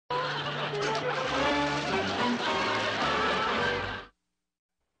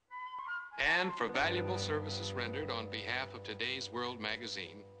And for valuable services rendered on behalf of Today's World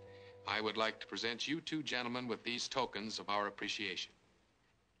magazine, I would like to present you two gentlemen with these tokens of our appreciation.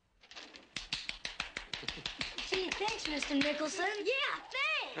 Gee, thanks, Mr. Nicholson. Yeah,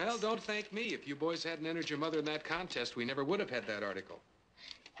 thanks. Well, don't thank me. If you boys hadn't entered your mother in that contest, we never would have had that article.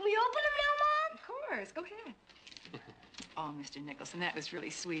 Can we open them now, Mom? Of course, go ahead. Oh, Mr. Nicholson, that was really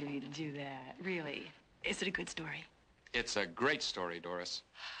sweet of you to do that. Really. Is it a good story? It's a great story, Doris.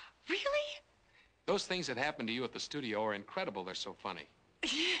 Really? Those things that happened to you at the studio are incredible. They're so funny.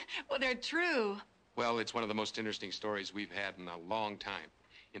 Well, they're true. Well, it's one of the most interesting stories we've had in a long time.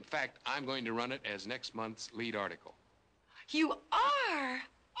 In fact, I'm going to run it as next month's lead article. You are?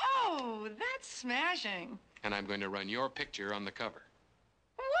 Oh, that's smashing. And I'm going to run your picture on the cover.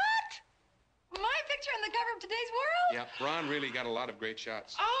 What? My picture on the cover of Today's World? Yeah, Ron really got a lot of great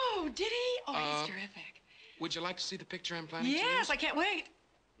shots. Oh, did he? Oh, he's terrific. Would you like to see the picture I'm planning to use? Yes, I can't wait.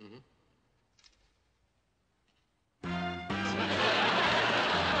 Mm-hmm.